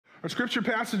Our scripture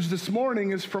passage this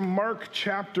morning is from Mark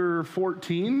chapter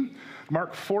 14.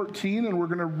 Mark 14, and we're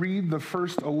going to read the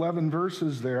first 11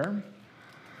 verses there.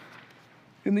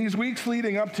 In these weeks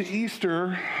leading up to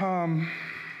Easter, we're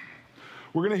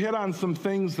going to hit on some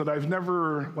things that I've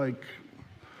never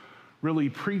really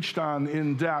preached on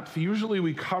in depth. Usually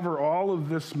we cover all of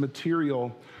this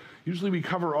material.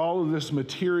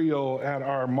 At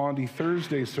our Maundy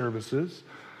Thursday services.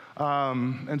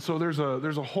 And so there's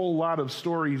a whole lot of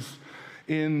stories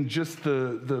in just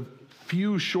the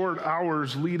few short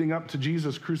hours leading up to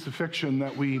Jesus' crucifixion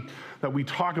that we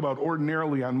talk about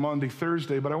ordinarily on Maundy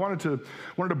Thursday. But I wanted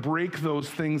to break those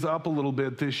things up a little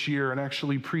bit this year and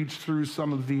actually preach through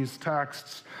some of these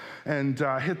texts and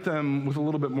hit them with a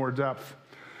little bit more depth.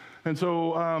 And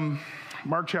so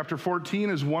Mark chapter 14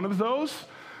 is one of those.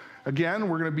 Again,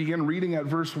 we're going to begin reading at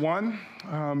verse 1.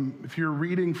 If you're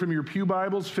reading from your pew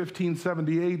Bibles,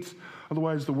 1578.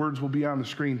 Otherwise, the words will be on the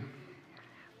screen.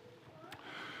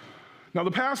 Now, the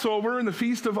Passover and the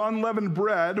Feast of Unleavened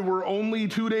Bread were only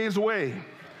 2 days away,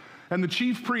 and the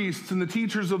chief priests and the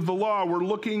teachers of the law were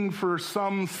looking for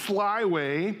some sly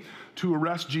way to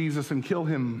arrest Jesus and kill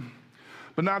him.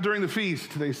 But not during the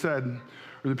feast, they said,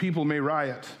 or the people may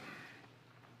riot.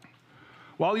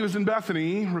 While he was in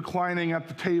Bethany, reclining at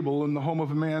the table in the home of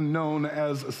a man known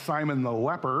as Simon the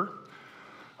leper,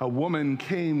 a woman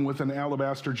came with an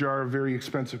alabaster jar of very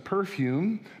expensive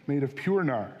perfume made of pure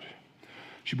nard.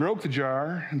 She broke the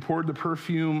jar and poured the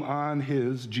perfume on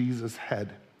Jesus'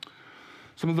 head.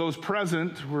 Some of those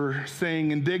present were saying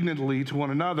indignantly to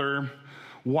one another,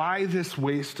 "Why this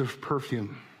waste of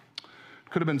perfume?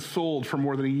 It could have been sold for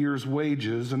more than a year's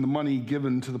wages and the money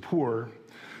given to the poor."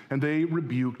 And they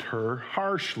rebuked her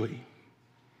harshly.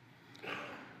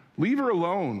 "Leave her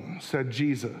alone," said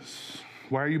Jesus.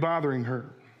 "Why are you bothering her?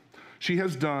 She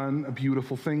has done a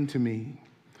beautiful thing to me.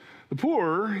 The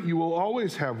poor you will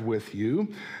always have with you,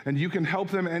 and you can help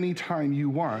them any time you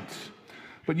want,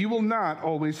 but you will not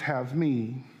always have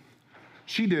me.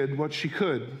 She did what she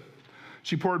could.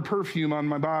 She poured perfume on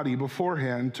my body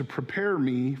beforehand to prepare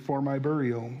me for my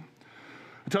burial.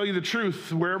 I tell you the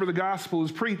truth, wherever the gospel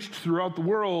is preached throughout the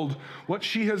world, what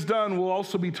she has done will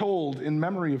also be told in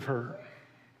memory of her."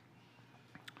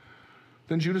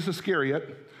 Then Judas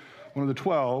Iscariot, one of the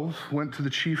 12, went to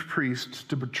the chief priests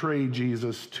to betray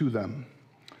Jesus to them.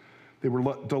 They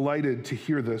were delighted to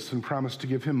hear this and promised to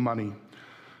give him money.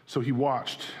 So he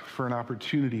watched for an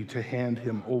opportunity to hand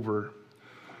him over.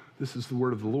 This is the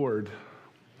word of the Lord.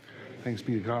 Thanks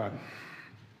be to God.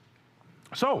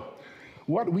 So,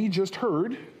 what we just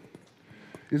heard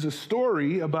is a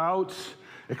story about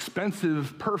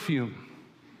expensive perfume.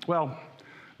 Well,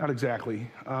 not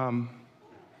exactly.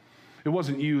 It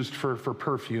wasn't used for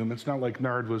perfume. It's not like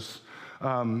nard was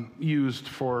used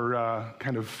for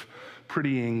kind of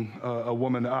prettying a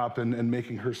woman up and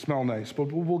making her smell nice,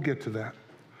 but we'll get to that.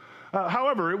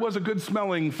 However, it was a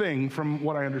good-smelling thing from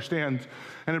what I understand,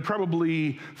 and it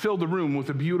probably filled the room with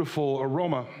a beautiful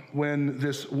aroma when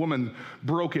this woman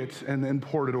broke it and then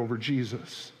poured it over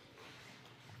Jesus.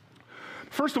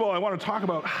 First of all, I want to talk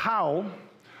about how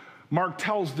Mark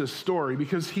tells this story,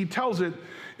 because he tells it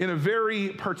in a very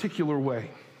particular way.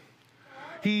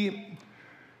 He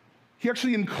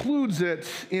actually includes it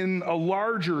in a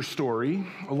larger story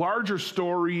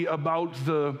about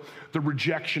the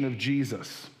rejection of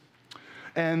Jesus.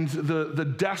 And the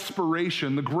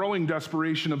desperation, the growing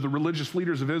desperation of the religious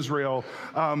leaders of Israel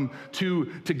to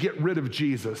get rid of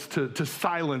Jesus, to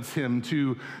silence him,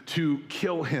 to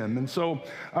kill him. And so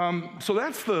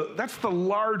that's the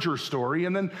larger story.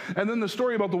 And then the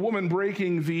story about the woman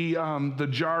breaking the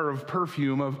jar of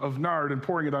perfume of nard and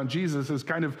pouring it on Jesus is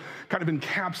kind of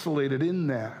encapsulated in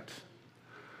that.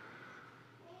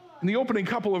 In the opening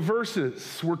couple of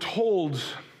verses, we're told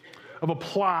of a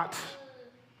plot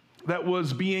that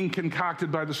was being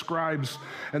concocted by the scribes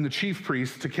and the chief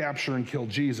priests to capture and kill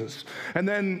Jesus. And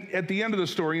then at the end of the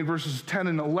story, in verses 10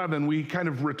 and 11, we kind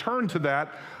of return to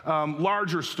that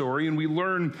larger story, and we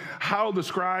learn how the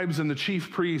scribes and the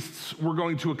chief priests were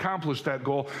going to accomplish that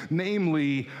goal,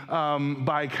 namely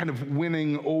by kind of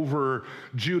winning over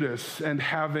Judas and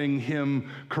having him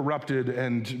corrupted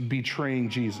and betraying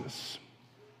Jesus.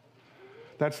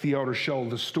 That's the outer shell of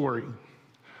the story.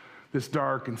 This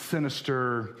dark and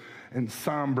sinister and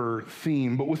somber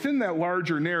theme. But within that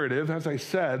larger narrative, as I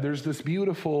said, there's this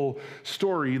beautiful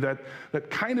story that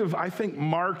kind of, I think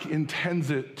Mark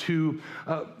intends it to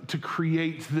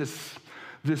create this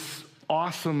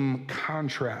awesome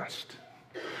contrast.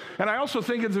 And I also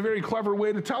think it's a very clever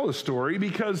way to tell a story,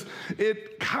 because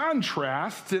it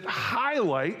highlights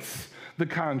the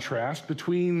contrast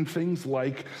between things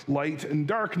like light and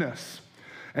darkness.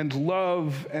 and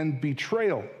love and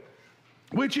betrayal,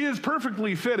 which is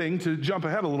perfectly fitting, to jump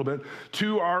ahead a little bit,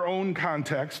 to our own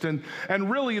context and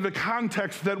really the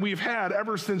context that we've had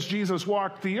ever since Jesus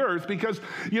walked the earth. Because,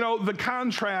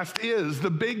 the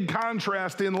big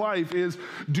contrast in life is,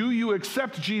 do you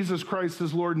accept Jesus Christ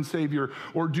as Lord and Savior,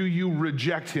 or do you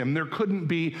reject him? There couldn't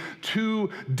be two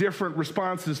different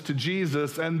responses to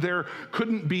Jesus, and there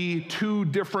couldn't be two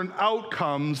different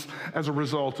outcomes as a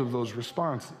result of those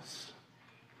responses.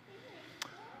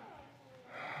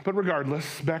 But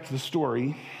regardless, back to the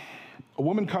story, a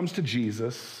woman comes to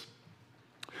Jesus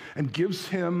and gives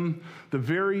him the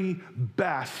very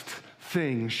best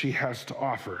thing she has to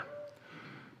offer,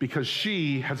 because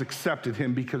she has accepted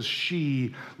him, because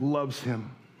she loves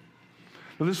him.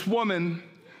 Now, this woman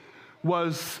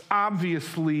was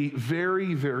obviously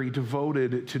very, very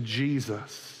devoted to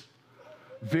Jesus.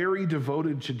 Very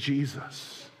devoted to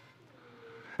Jesus.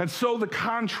 And so the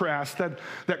contrast, that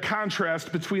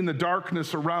contrast between the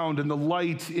darkness around and the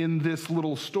light in this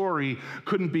little story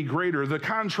couldn't be greater. The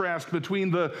contrast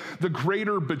between the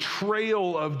greater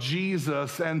betrayal of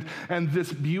Jesus and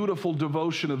this beautiful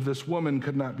devotion of this woman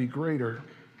could not be greater.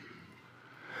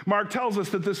 Mark tells us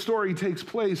that this story takes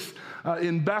place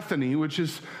in Bethany, which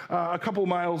is a couple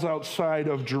miles outside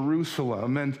of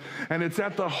Jerusalem. And it's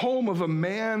at the home of a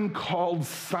man called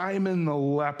Simon the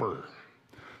leper.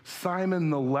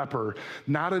 Simon the leper,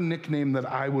 not a nickname that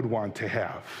I would want to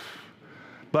have.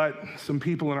 But some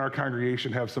people in our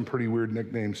congregation have some pretty weird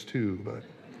nicknames too.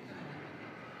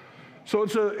 So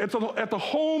it's at the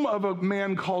home of a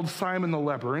man called Simon the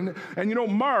leper. And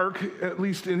Mark, at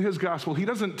least in his gospel, he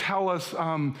doesn't tell us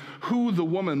who the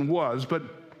woman was, but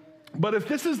if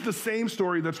this is the same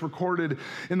story that's recorded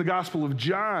in the Gospel of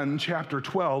John, chapter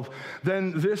 12,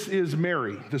 then this is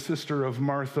Mary, the sister of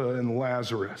Martha and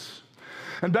Lazarus.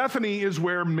 And Bethany is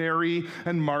where Mary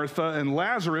and Martha and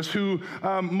Lazarus, who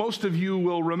most of you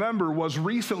will remember was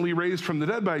recently raised from the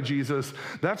dead by Jesus,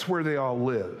 that's where they all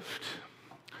lived.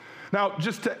 Now,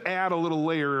 just to add a little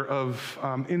layer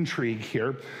of intrigue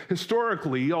here,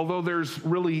 historically, although there's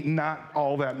really not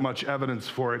all that much evidence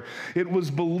for it, it was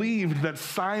believed that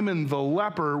Simon the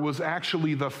leper was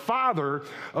actually the father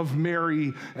of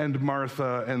Mary and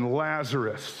Martha and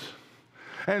Lazarus.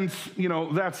 And,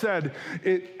 that said,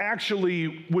 it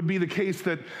actually would be the case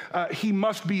that he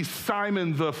must be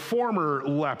Simon the former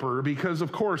leper, because,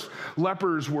 of course,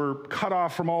 lepers were cut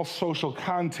off from all social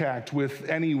contact with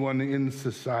anyone in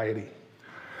society.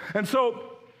 And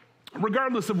so,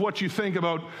 regardless of what you think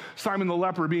about Simon the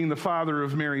leper being the father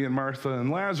of Mary and Martha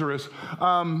and Lazarus,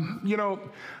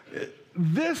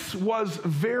 this was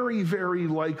very, very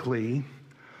likely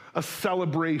a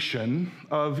celebration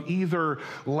of either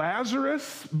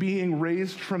Lazarus being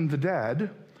raised from the dead,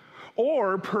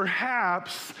 or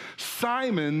perhaps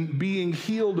Simon being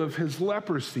healed of his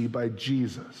leprosy by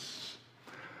Jesus.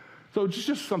 So it's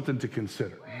just something to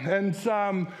consider. And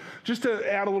just to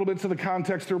add a little bit to the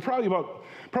context, there were probably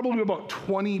about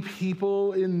 20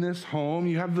 people in this home.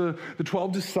 You have the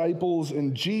 12 disciples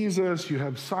and Jesus. You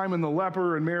have Simon the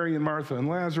leper and Mary and Martha and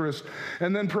Lazarus,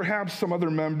 and then perhaps some other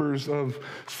members of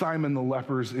Simon the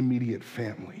leper's immediate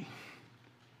family.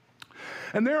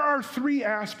 And there are three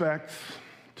aspects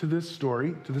to this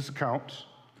story, to this account.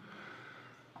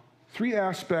 Three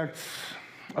aspects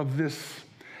of this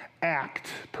act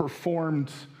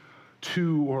performed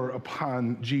to or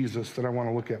upon Jesus that I want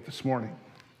to look at this morning.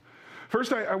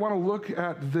 First, I want to look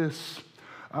at this,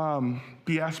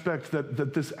 the aspect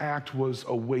that this act was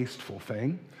a wasteful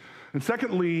thing. And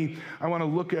secondly, I want to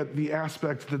look at the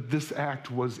aspect that this act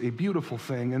was a beautiful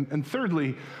thing. And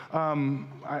thirdly,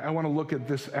 I want to look at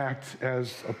this act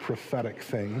as a prophetic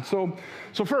thing. So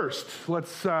first,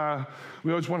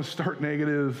 we always want to start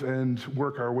negative and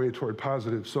work our way toward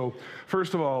positive. So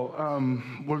first of all,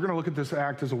 we're going to look at this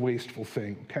act as a wasteful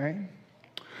thing, okay?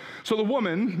 So the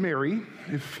woman, Mary,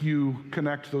 if you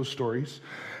connect those stories,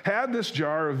 had this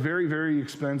jar of very, very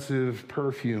expensive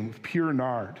perfume of pure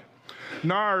nard.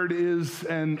 Nard is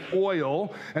an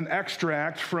oil, an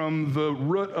extract from the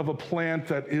root of a plant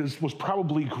that was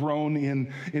probably grown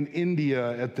in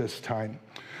India at this time.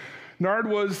 Nard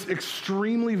was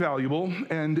extremely valuable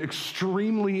and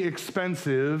extremely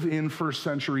expensive in first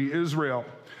century Israel.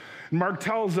 Mark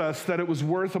tells us that it was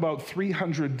worth about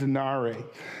 300 denarii.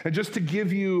 And just to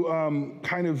give you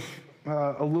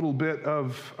a little bit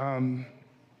of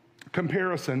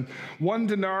comparison, 1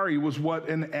 denarii was what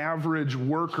an average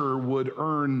worker would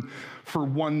earn for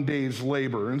 1 day's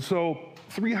labor. And so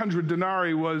 300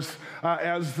 denarii was,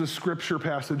 as the scripture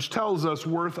passage tells us,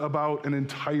 worth about an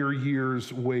entire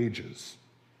year's wages.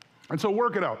 And so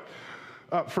work it out.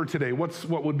 for today.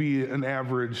 What would be an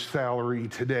average salary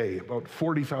today? About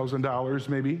 $40,000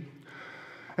 maybe.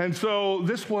 And so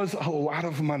this was a lot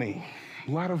of money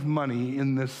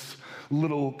in this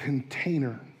little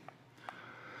container.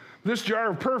 This jar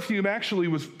of perfume actually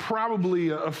was probably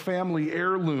a family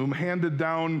heirloom handed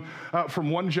down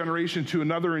from one generation to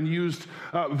another and used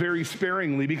very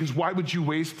sparingly, because why would you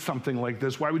waste something like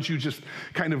this? Why would you just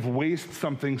kind of waste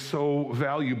something so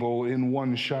valuable in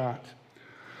one shot?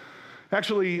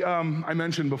 Actually, I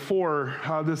mentioned before,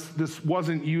 this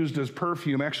wasn't used as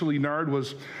perfume. Actually, nard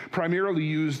was primarily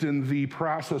used in the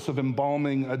process of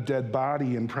embalming a dead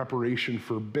body in preparation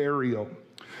for burial.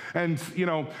 And,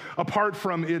 apart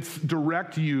from its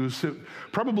direct use, it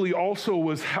probably also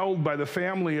was held by the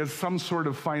family as some sort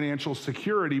of financial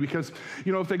security because,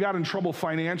 if they got in trouble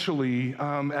financially,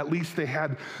 at least they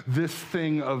had this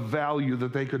thing of value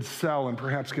that they could sell and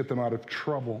perhaps get them out of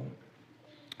trouble.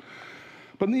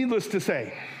 But needless to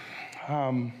say,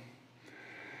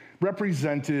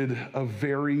 represented a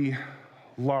very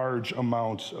large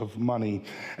amount of money.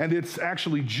 And it's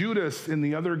actually Judas in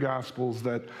the other Gospels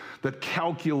that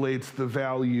calculates the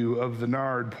value of the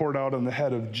nard poured out on the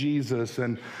head of Jesus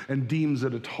and deems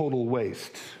it a total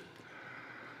waste.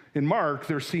 In Mark,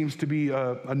 there seems to be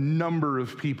a number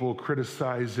of people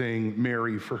criticizing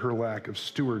Mary for her lack of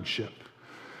stewardship.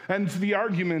 And the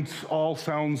argument all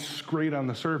sounds great on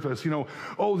the surface.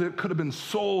 That could have been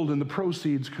sold and the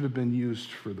proceeds could have been used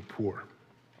for the poor.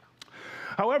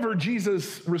 However,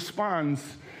 Jesus responds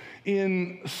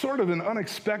in sort of an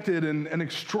unexpected and an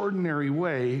extraordinary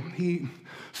way. He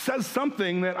says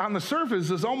something that on the surface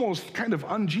is almost kind of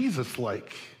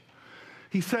un-Jesus-like.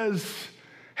 He says,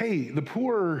 hey, the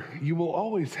poor you will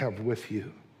always have with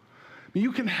you.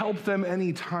 You can help them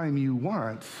anytime you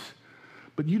want,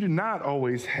 but you do not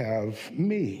always have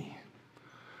me.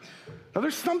 Now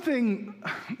there's something,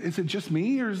 is it just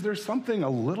me, or is there something a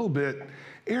little bit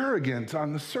arrogant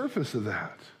on the surface of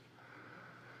that?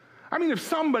 I mean, if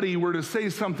somebody were to say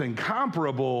something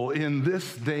comparable in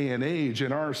this day and age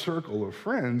in our circle of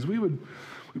friends, we'd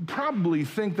probably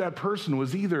think that person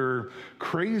was either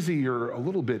crazy or a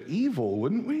little bit evil,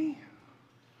 wouldn't we?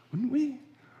 Wouldn't we?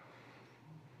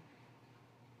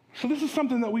 So this is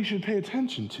something that we should pay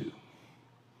attention to.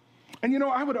 And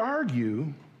I would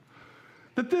argue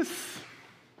that this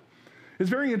is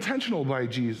very intentional by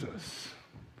Jesus.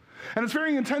 And it's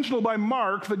very intentional by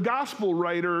Mark, the gospel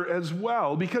writer, as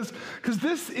well, because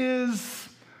this is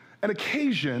an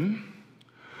occasion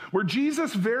where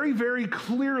Jesus very, very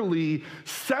clearly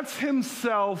sets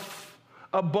himself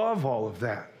above all of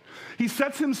that. He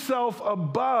sets himself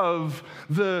above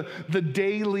the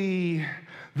daily,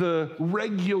 the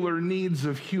regular needs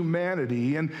of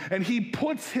humanity, and he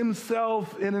puts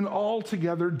himself in an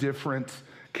altogether different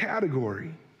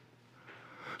category.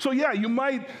 So yeah, you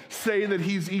might say that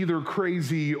he's either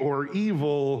crazy or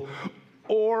evil,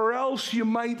 or else you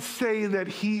might say that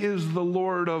he is the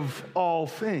Lord of all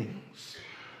things,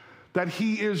 that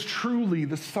he is truly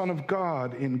the Son of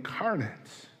God incarnate.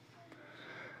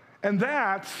 And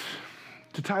that,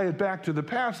 to tie it back to the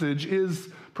passage, is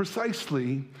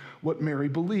precisely what Mary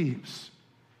believes.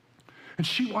 And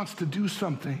she wants to do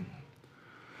something.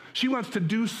 She wants to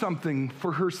do something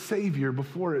for her Savior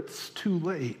before it's too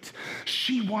late.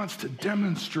 She wants to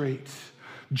demonstrate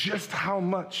just how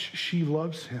much she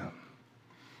loves him.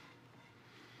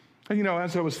 And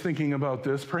as I was thinking about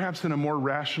this, perhaps in a more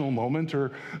rational moment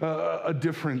or a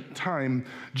different time,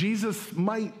 Jesus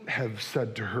might have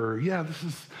said to her, yeah, this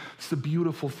is a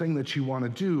beautiful thing that you want to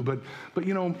do, but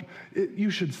you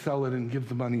should sell it and give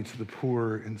the money to the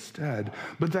poor instead.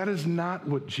 But that is not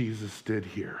what Jesus did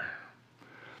here.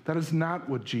 That is not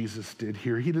what Jesus did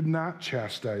here. He did not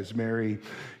chastise Mary.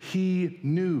 He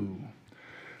knew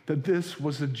that this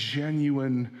was a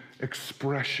genuine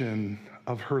expression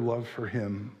of her love for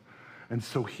him, and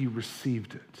so he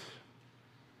received it.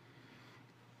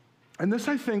 And this,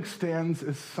 I think, stands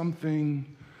as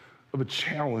something of a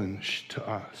challenge to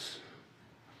us.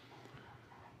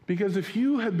 Because if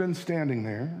you had been standing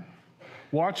there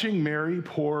watching Mary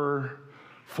pour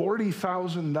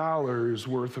 $40,000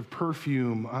 worth of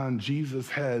perfume on Jesus'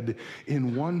 head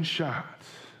in one shot,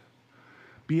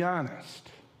 be honest,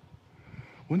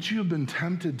 wouldn't you have been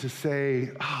tempted to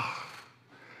say,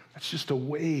 that's just a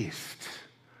waste?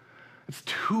 It's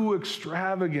too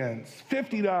extravagant.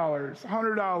 $50,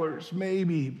 $100,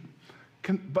 maybe,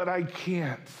 but I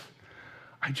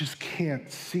just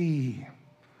can't see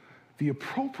the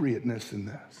appropriateness in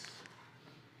this.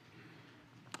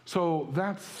 So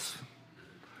that's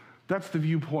the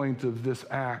viewpoint of this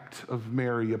act of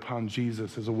Mary upon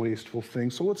Jesus as a wasteful thing.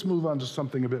 So let's move on to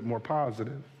something a bit more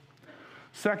positive.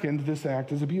 Second, this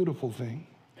act is a beautiful thing.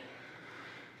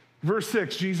 Verse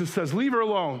 6, Jesus says, leave her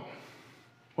alone.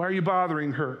 Why are you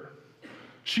bothering her?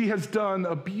 She has done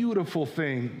a beautiful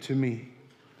thing to me.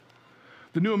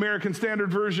 The New American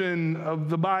Standard Version of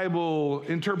the Bible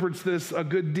interprets this a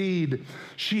good deed.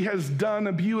 She has done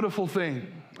a beautiful thing,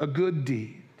 a good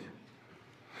deed.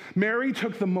 Mary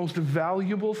took the most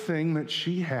valuable thing that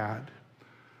she had,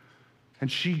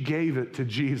 and she gave it to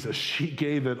Jesus. She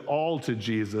gave it all to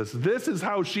Jesus. This is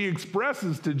how she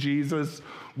expresses to Jesus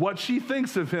what she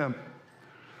thinks of him.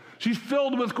 She's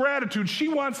filled with gratitude. She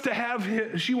wants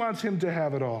him to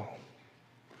have it all.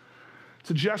 It's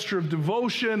a gesture of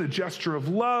devotion, a gesture of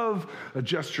love, a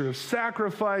gesture of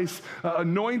sacrifice,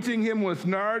 anointing him with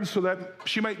nard so that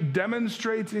she might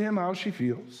demonstrate to him how she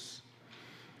feels.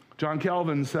 John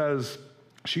Calvin says,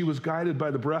 she was guided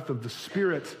by the breath of the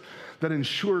Spirit, that in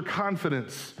sure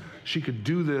confidence she could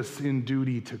do this in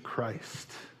duty to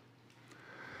Christ.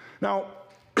 Now,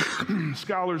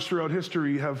 scholars throughout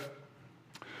history have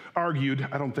argued,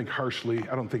 I don't think harshly,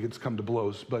 I don't think it's come to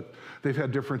blows, but they've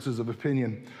had differences of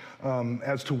opinion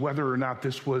as to whether or not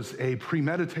this was a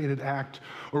premeditated act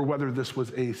or whether this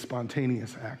was a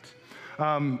spontaneous act.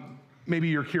 Maybe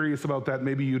you're curious about that,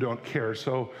 maybe you don't care,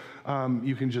 so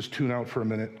you can just tune out for a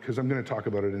minute because I'm going to talk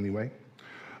about it anyway.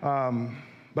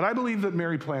 But I believe that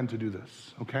Mary planned to do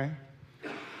this, okay?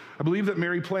 I believe that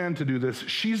Mary planned to do this.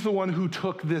 She's the one who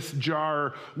took this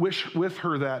jar with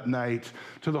her that night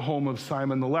to the home of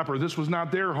Simon the leper. This was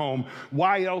not their home.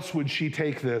 Why else would she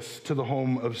take this to the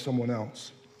home of someone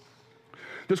else?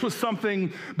 This was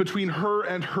something between her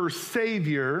and her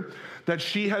Savior that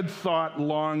she had thought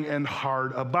long and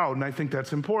hard about, and I think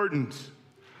that's important.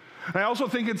 I also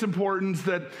think it's important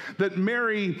that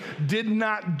Mary did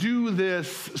not do this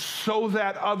so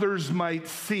that others might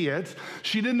see it.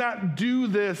 She did not do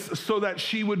this so that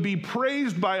she would be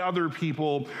praised by other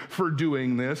people for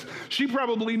doing this. She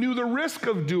probably knew the risk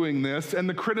of doing this and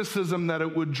the criticism that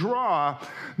it would draw.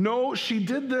 No, she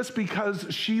did this because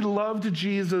she loved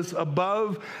Jesus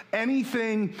above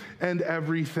anything and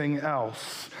everything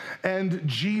else. And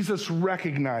Jesus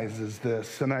recognizes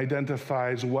this and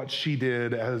identifies what she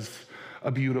did as a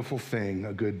beautiful thing,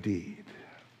 a good deed.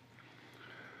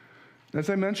 As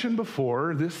I mentioned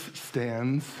before, this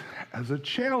stands as a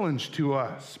challenge to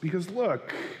us because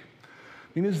look,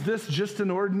 is this just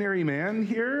an ordinary man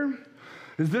here?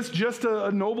 Is this just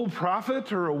a noble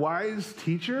prophet or a wise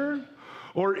teacher?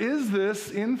 Or is this,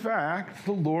 in fact,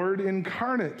 the Lord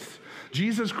incarnate,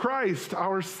 Jesus Christ,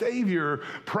 our Savior,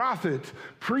 prophet,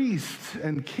 priest,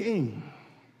 and king?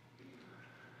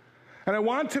 And I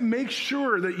want to make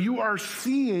sure that you are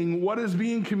seeing what is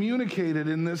being communicated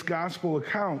in this gospel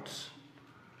account.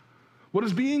 What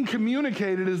is being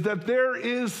communicated is that there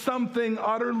is something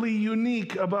utterly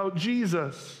unique about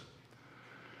Jesus.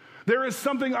 There is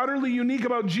something utterly unique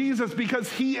about Jesus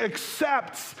because he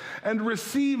accepts and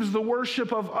receives the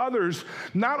worship of others.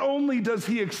 Not only does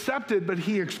he accept it, but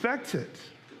he expects it.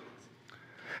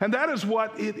 And that is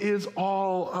what it is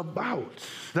all about.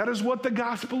 That is what the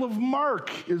Gospel of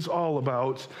Mark is all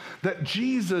about, that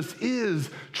Jesus is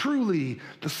truly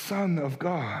the Son of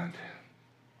God.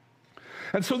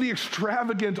 And so the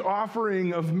extravagant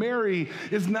offering of Mary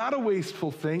is not a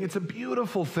wasteful thing. It's a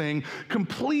beautiful thing,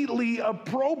 completely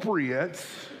appropriate,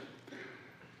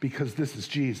 because this is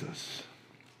Jesus.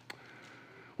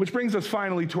 Which brings us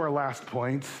finally to our last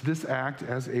point, this act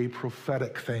as a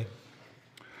prophetic thing.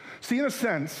 See, in a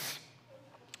sense,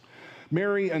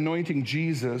 Mary anointing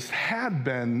Jesus had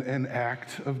been an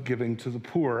act of giving to the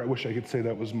poor. I wish I could say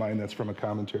that was mine. That's from a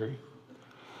commentary.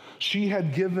 She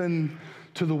had given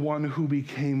to the one who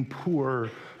became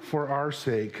poor for our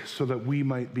sake so that we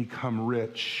might become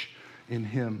rich in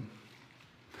him.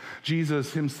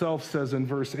 Jesus himself says in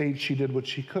verse 8, she did what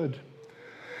she could.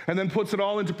 And then puts it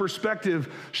all into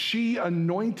perspective. She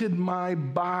anointed my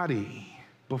body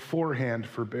beforehand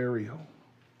for burial.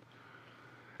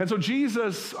 And so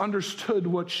Jesus understood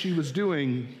what she was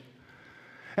doing.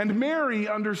 And Mary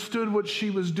understood what she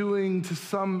was doing to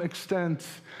some extent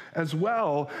as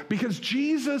well, because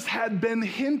Jesus had been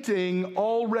hinting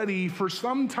already for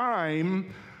some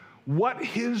time what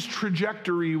his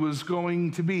trajectory was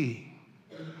going to be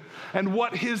and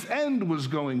what his end was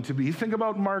going to be. Think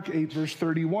about Mark 8, verse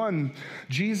 31.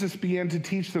 Jesus began to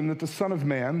teach them that the Son of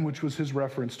Man, which was his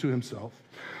reference to himself,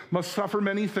 must suffer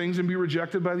many things and be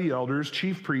rejected by the elders,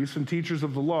 chief priests, and teachers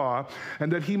of the law,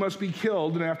 and that he must be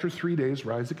killed and after 3 days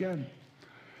rise again.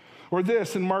 Or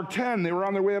this, in Mark 10, they were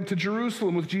on their way up to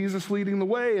Jerusalem with Jesus leading the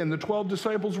way, and the 12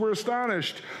 disciples were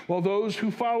astonished, while those who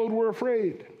followed were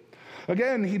afraid.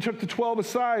 Again, he took the 12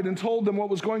 aside and told them what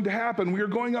was going to happen. We are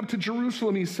going up to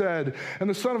Jerusalem, he said, and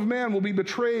the Son of Man will be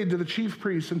betrayed to the chief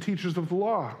priests and teachers of the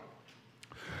law.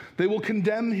 They will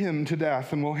condemn him to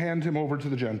death and will hand him over to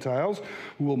the Gentiles,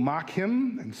 who will mock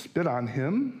him and spit on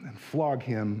him and flog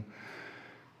him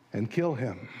and kill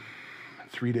him.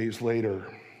 3 days later,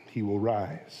 he will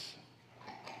rise.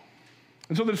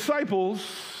 And so the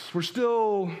disciples were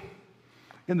still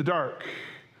in the dark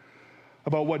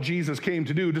about what Jesus came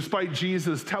to do, despite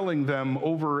Jesus telling them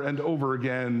over and over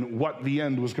again what the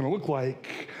end was going to look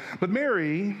like. But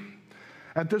Mary,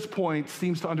 at this point,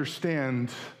 seems to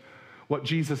understand what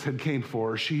Jesus had came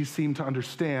for. She seemed to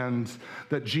understand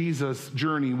that Jesus'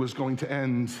 journey was going to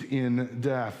end in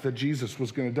death, that Jesus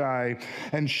was going to die,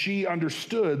 and she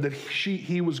understood that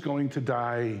he was going to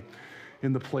die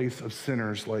in the place of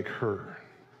sinners like her.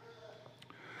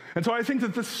 And so I think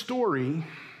that this story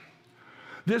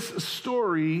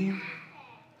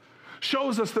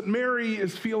shows us that Mary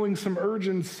is feeling some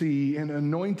urgency in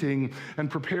anointing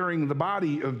and preparing the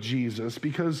body of Jesus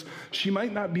because she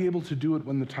might not be able to do it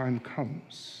when the time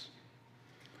comes.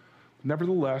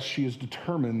 Nevertheless, she is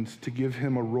determined to give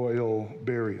him a royal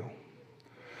burial.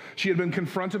 She had been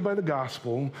confronted by the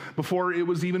gospel before it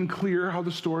was even clear how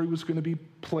the story was going to be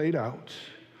played out.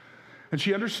 And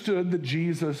she understood that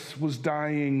Jesus was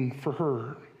dying for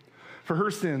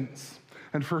her sins,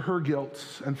 and for her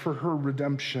guilt, and for her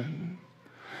redemption.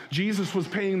 Jesus was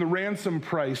paying the ransom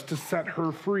price to set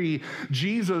her free.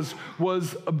 Jesus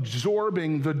was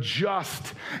absorbing the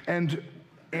just and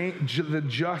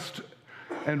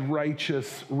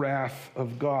righteous wrath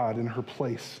of God in her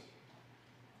place.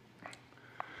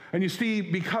 And you see,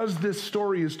 because this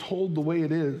story is told the way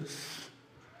it is,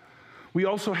 we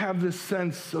also have this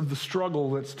sense of the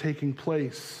struggle that's taking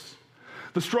place.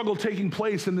 The struggle taking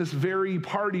place in this very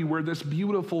party where this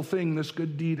beautiful thing, this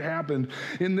good deed happened.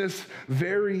 In this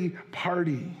very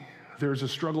party, there's a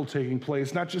struggle taking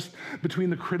place, not just between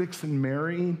the critics and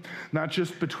Mary, not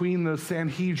just between the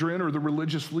Sanhedrin or the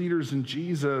religious leaders and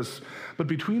Jesus, but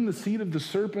between the seed of the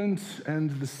serpent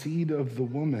and the seed of the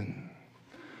woman.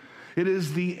 It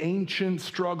is the ancient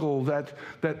struggle that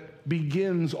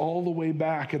begins all the way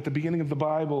back at the beginning of the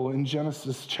Bible in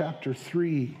Genesis chapter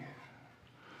 3.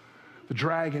 The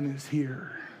dragon is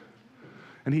here,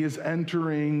 and he is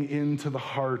entering into the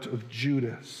heart of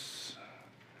Judas.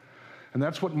 And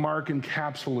that's what Mark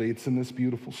encapsulates in this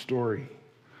beautiful story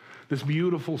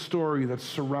that's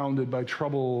surrounded by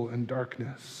trouble and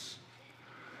darkness.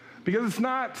 Because it's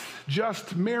not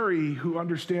just Mary who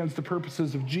understands the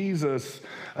purposes of Jesus.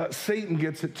 Satan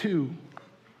gets it too.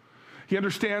 He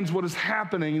understands what is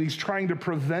happening, and he's trying to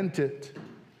prevent it.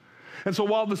 And so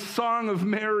while the song of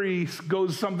Mary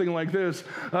goes something like this,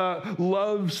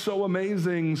 love so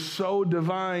amazing, so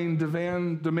divine,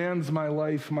 demands my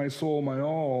life, my soul, my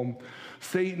all,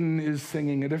 Satan is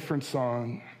singing a different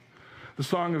song, the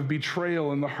song of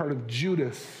betrayal in the heart of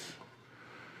Judas.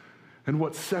 And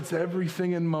what sets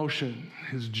everything in motion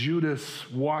is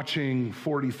Judas watching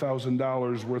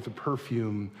 $40,000 worth of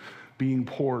perfume being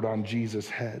poured on Jesus'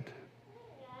 head.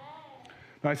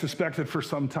 I suspect that for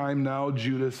some time now,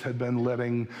 Judas had been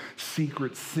letting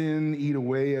secret sin eat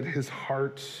away at his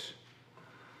heart.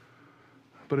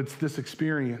 But it's this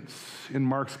experience in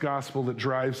Mark's gospel that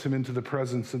drives him into the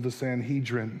presence of the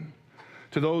Sanhedrin,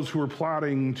 to those who were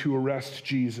plotting to arrest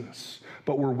Jesus,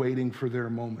 but were waiting for their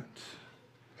moment.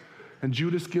 And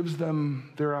Judas gives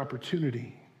them their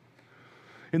opportunity.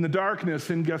 In the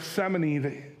darkness in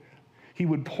Gethsemane, he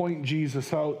would point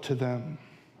Jesus out to them.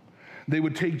 They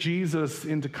would take Jesus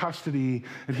into custody,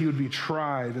 and he would be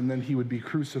tried, and then he would be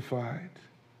crucified.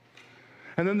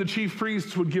 And then the chief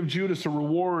priests would give Judas a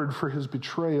reward for his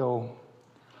betrayal.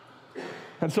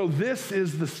 And so this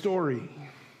is the story.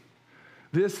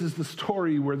 This is the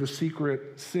story where the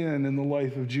secret sin in the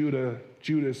life of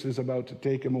Judas is about to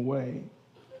take him away.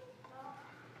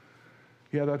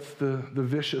 Yeah, that's the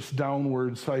vicious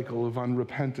downward cycle of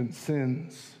unrepentant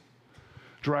sins,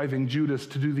 driving Judas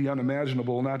to do the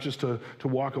unimaginable, not just to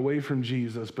walk away from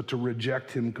Jesus, but to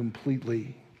reject him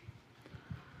completely.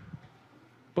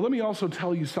 But let me also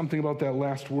tell you something about that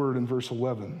last word in verse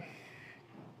 11.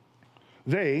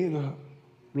 They, the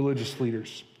religious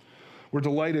leaders, were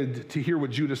delighted to hear what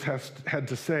Judas had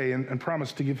to say and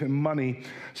promised to give him money,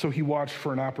 so he watched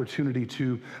for an opportunity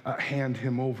to hand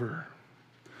him over.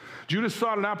 Judas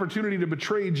sought an opportunity to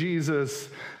betray Jesus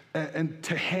and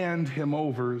to hand him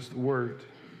over is the word.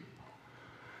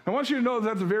 I want you to know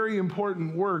that's a very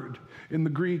important word in the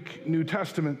Greek New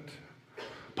Testament.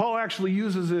 Paul actually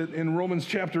uses it in Romans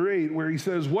chapter 8, where he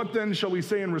says, "What then shall we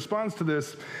say in response to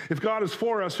this? If God is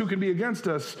for us, who can be against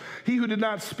us? He who did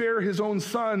not spare his own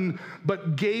son,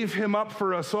 but gave him up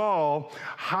for us all,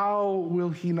 how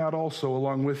will he not also,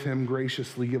 along with him,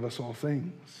 graciously give us all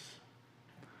things?"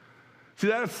 See,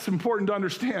 that's important to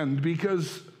understand,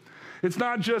 because it's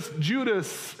not just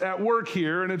Judas at work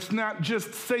here, and it's not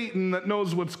just Satan that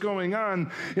knows what's going on.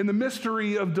 In the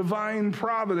mystery of divine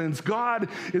providence, God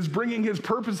is bringing his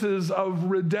purposes of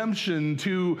redemption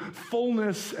to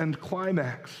fullness and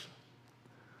climax.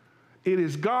 It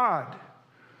is God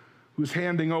who's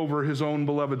handing over his own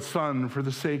beloved son for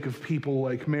the sake of people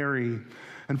like Mary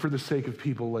and for the sake of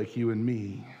people like you and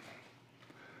me.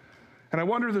 And I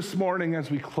wonder this morning,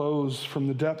 as we close, from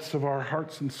the depths of our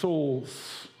hearts and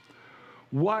souls,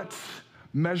 what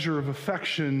measure of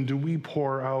affection do we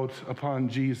pour out upon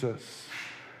Jesus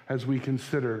as we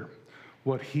consider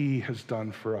what he has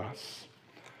done for us?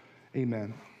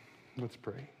 Amen. Let's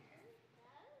pray.